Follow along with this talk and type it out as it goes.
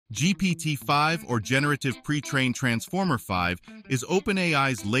GPT-5, or Generative Pre-trained Transformer 5, is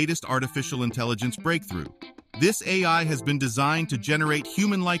OpenAI's latest artificial intelligence breakthrough. This AI has been designed to generate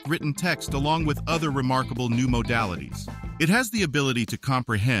human-like written text along with other remarkable new modalities. It has the ability to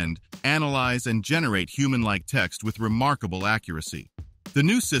comprehend, analyze, and generate human-like text with remarkable accuracy. The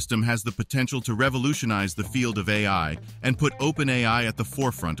new system has the potential to revolutionize the field of AI and put OpenAI at the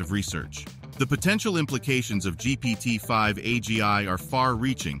forefront of research. The potential implications of GPT-5 AGI are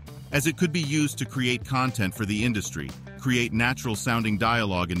far-reaching, as it could be used to create content for the industry, create natural-sounding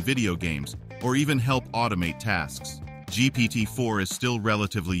dialogue in video games, or even help automate tasks. GPT-4 is still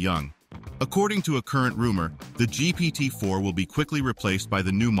relatively young. According to a current rumor, the GPT-4 will be quickly replaced by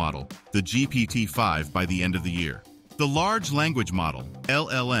the new model, the GPT-5, by the end of the year. The large language model,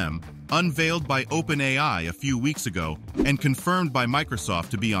 LLM, unveiled by OpenAI a few weeks ago and confirmed by Microsoft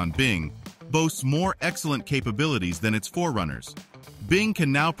to be on Bing, boasts more excellent capabilities than its forerunners. Bing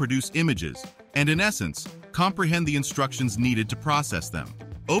can now produce images and, in essence, comprehend the instructions needed to process them.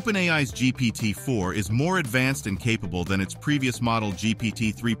 OpenAI's GPT-4 is more advanced and capable than its previous model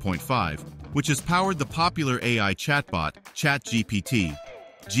GPT-3.5, which has powered the popular AI chatbot, ChatGPT.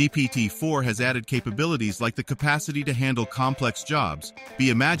 GPT-4 has added capabilities like the capacity to handle complex jobs, be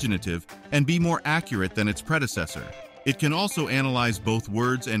imaginative, and be more accurate than its predecessor. It can also analyze both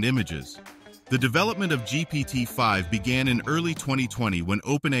words and images. The development of GPT-5 began in early 2020 when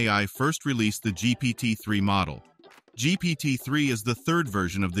OpenAI first released the GPT-3 model. GPT-3 is the third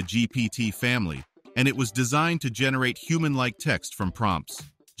version of the GPT family, and it was designed to generate human-like text from prompts.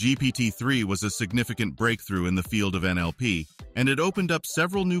 GPT-3 was a significant breakthrough in the field of NLP, and it opened up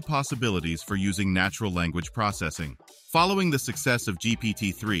several new possibilities for using natural language processing. Following the success of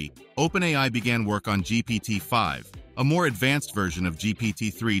GPT-3, OpenAI began work on GPT-5, a more advanced version of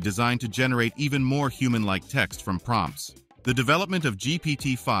GPT-3 designed to generate even more human-like text from prompts. The development of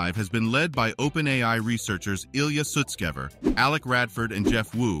GPT-5 has been led by OpenAI researchers Ilya Sutskever, Alec Radford, and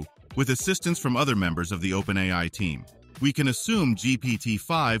Jeff Wu, with assistance from other members of the OpenAI team. We can assume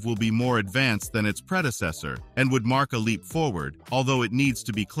GPT-5 will be more advanced than its predecessor and would mark a leap forward, although it needs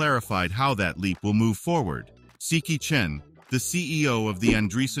to be clarified how that leap will move forward. Siki Chen, the CEO of the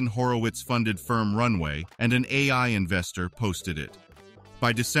Andreessen Horowitz-funded firm Runway and an AI investor, posted it.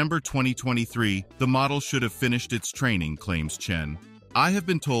 By December 2023, the model should have finished its training, claims Chen. I have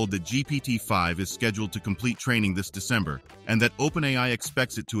been told that GPT-5 is scheduled to complete training this December, and that OpenAI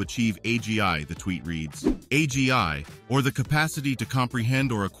expects it to achieve AGI, the tweet reads. AGI, or the capacity to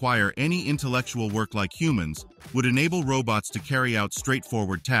comprehend or acquire any intellectual work like humans, would enable robots to carry out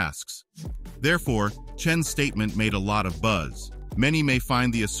straightforward tasks. Therefore, Chen's statement made a lot of buzz. Many may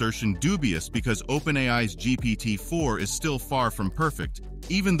find the assertion dubious because OpenAI's GPT-4 is still far from perfect,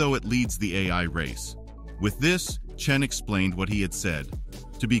 even though it leads the AI race. With this, Chen explained what he had said.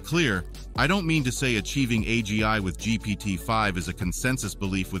 To be clear, I don't mean to say achieving AGI with GPT-5 is a consensus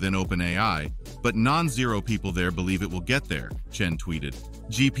belief within OpenAI, but non-zero people there believe it will get there, Chen tweeted.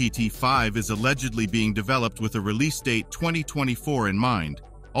 GPT-5 is allegedly being developed with a release date 2024 in mind,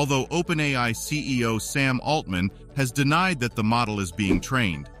 although OpenAI CEO Sam Altman has denied that the model is being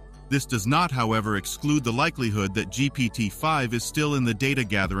trained. This does not, however, exclude the likelihood that GPT-5 is still in the data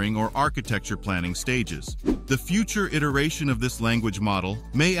gathering or architecture planning stages. The future iteration of this language model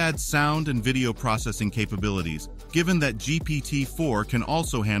may add sound and video processing capabilities, given that GPT-4 can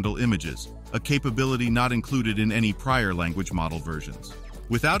also handle images, a capability not included in any prior language model versions.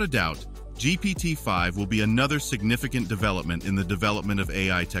 Without a doubt, GPT-5 will be another significant development in the development of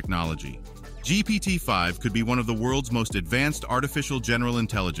AI technology. GPT-5 could be one of the world's most advanced artificial general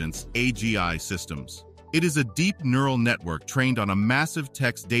intelligence (AGI) systems. It is a deep neural network trained on a massive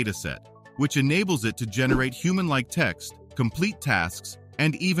text dataset, which enables it to generate human-like text, complete tasks,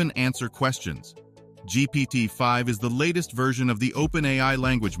 and even answer questions. GPT-5 is the latest version of the OpenAI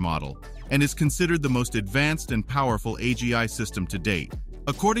language model and is considered the most advanced and powerful AGI system to date.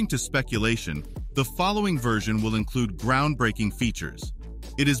 According to speculation, the following version will include groundbreaking features.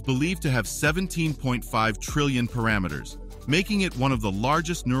 It is believed to have 17.5 trillion parameters, making it one of the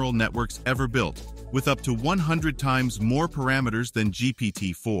largest neural networks ever built, with up to 100 times more parameters than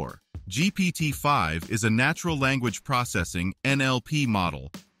GPT-4. GPT-5 is a natural language processing (NLP)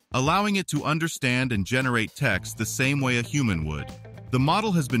 model, allowing it to understand and generate text the same way a human would. The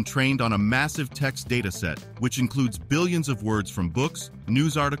model has been trained on a massive text dataset, which includes billions of words from books,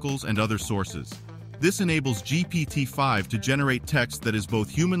 news articles, and other sources. This enables GPT-5 to generate text that is both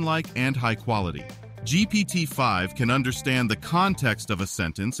human-like and high quality. GPT-5 can understand the context of a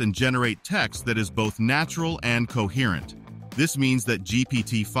sentence and generate text that is both natural and coherent. This means that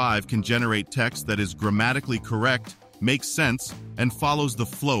GPT-5 can generate text that is grammatically correct, makes sense, and follows the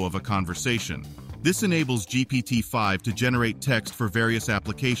flow of a conversation. This enables GPT-5 to generate text for various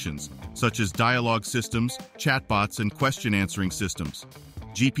applications, such as dialogue systems, chatbots, and question-answering systems.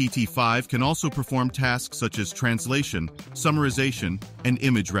 GPT-5 can also perform tasks such as translation, summarization, and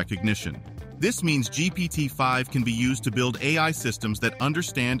image recognition. This means GPT-5 can be used to build AI systems that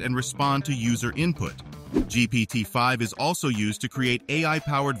understand and respond to user input. GPT-5 is also used to create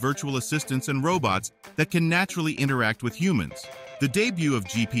AI-powered virtual assistants and robots that can naturally interact with humans. The debut of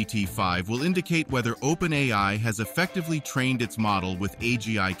GPT-5 will indicate whether OpenAI has effectively trained its model with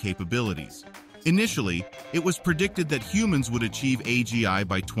AGI capabilities. Initially, it was predicted that humans would achieve AGI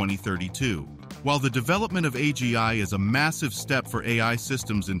by 2032. While the development of AGI is a massive step for AI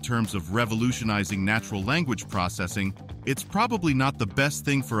systems in terms of revolutionizing natural language processing, it's probably not the best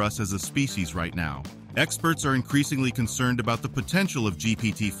thing for us as a species right now. Experts are increasingly concerned about the potential of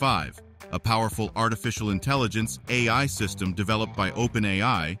GPT-5, a powerful artificial intelligence AI system developed by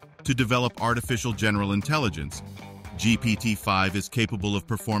OpenAI to develop artificial general intelligence. GPT-5 is capable of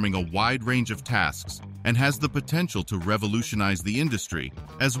performing a wide range of tasks and has the potential to revolutionize the industry,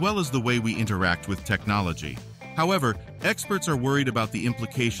 as well as the way we interact with technology. However, experts are worried about the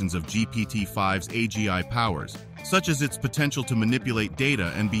implications of GPT-5's AGI powers, such as its potential to manipulate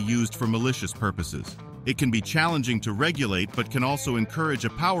data and be used for malicious purposes. It can be challenging to regulate but can also encourage a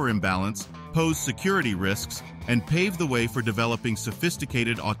power imbalance, pose security risks, and pave the way for developing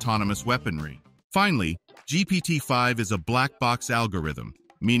sophisticated autonomous weaponry. Finally, GPT-5 is a black box algorithm,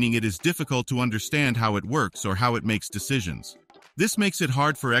 meaning it is difficult to understand how it works or how it makes decisions. This makes it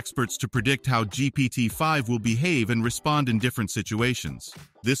hard for experts to predict how GPT-5 will behave and respond in different situations.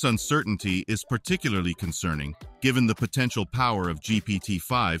 This uncertainty is particularly concerning, given the potential power of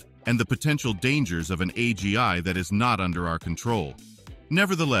GPT-5 and the potential dangers of an AGI that is not under our control.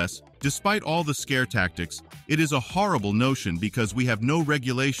 Nevertheless, despite all the scare tactics, it is a horrible notion because we have no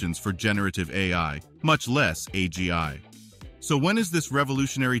regulations for generative AI, much less AGI. So when is this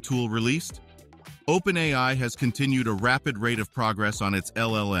revolutionary tool released? OpenAI has continued a rapid rate of progress on its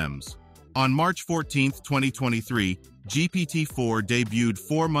LLMs. On March 14, 2023, GPT-4 debuted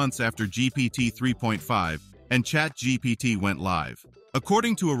 4 months after GPT 3.5, and ChatGPT went live.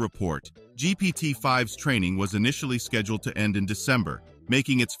 According to a report, GPT-5's training was initially scheduled to end in December,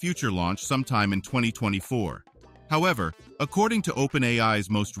 making its future launch sometime in 2024. However, according to OpenAI's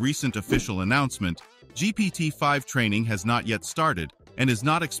most recent official announcement, GPT-5 training has not yet started and is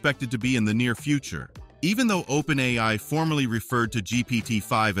not expected to be in the near future. Even though OpenAI formally referred to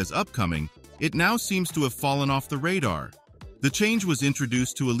GPT-5 as upcoming, it now seems to have fallen off the radar. The change was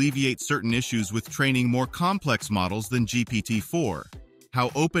introduced to alleviate certain issues with training more complex models than GPT-4. How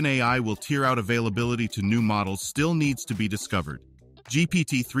OpenAI will tier out availability to new models still needs to be discovered.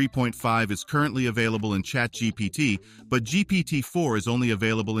 GPT 3.5 is currently available in ChatGPT, but GPT-4 is only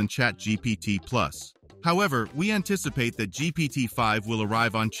available in ChatGPT Plus. However, we anticipate that GPT-5 will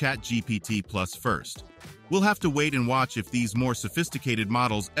arrive on ChatGPT Plus first. We'll have to wait and watch if these more sophisticated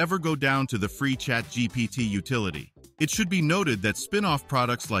models ever go down to the free ChatGPT utility. It should be noted that spin-off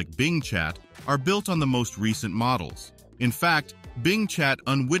products like Bing Chat are built on the most recent models. In fact, Bing Chat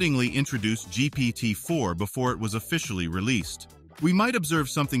unwittingly introduced GPT-4 before it was officially released. We might observe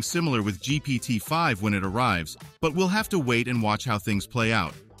something similar with GPT-5 when it arrives, but we'll have to wait and watch how things play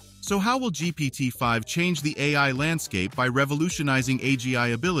out. So how will GPT-5 change the AI landscape by revolutionizing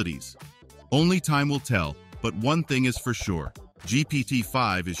AGI abilities? Only time will tell, but one thing is for sure.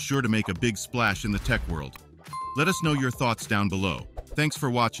 GPT-5 is sure to make a big splash in the tech world. Let us know your thoughts down below. Thanks for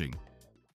watching.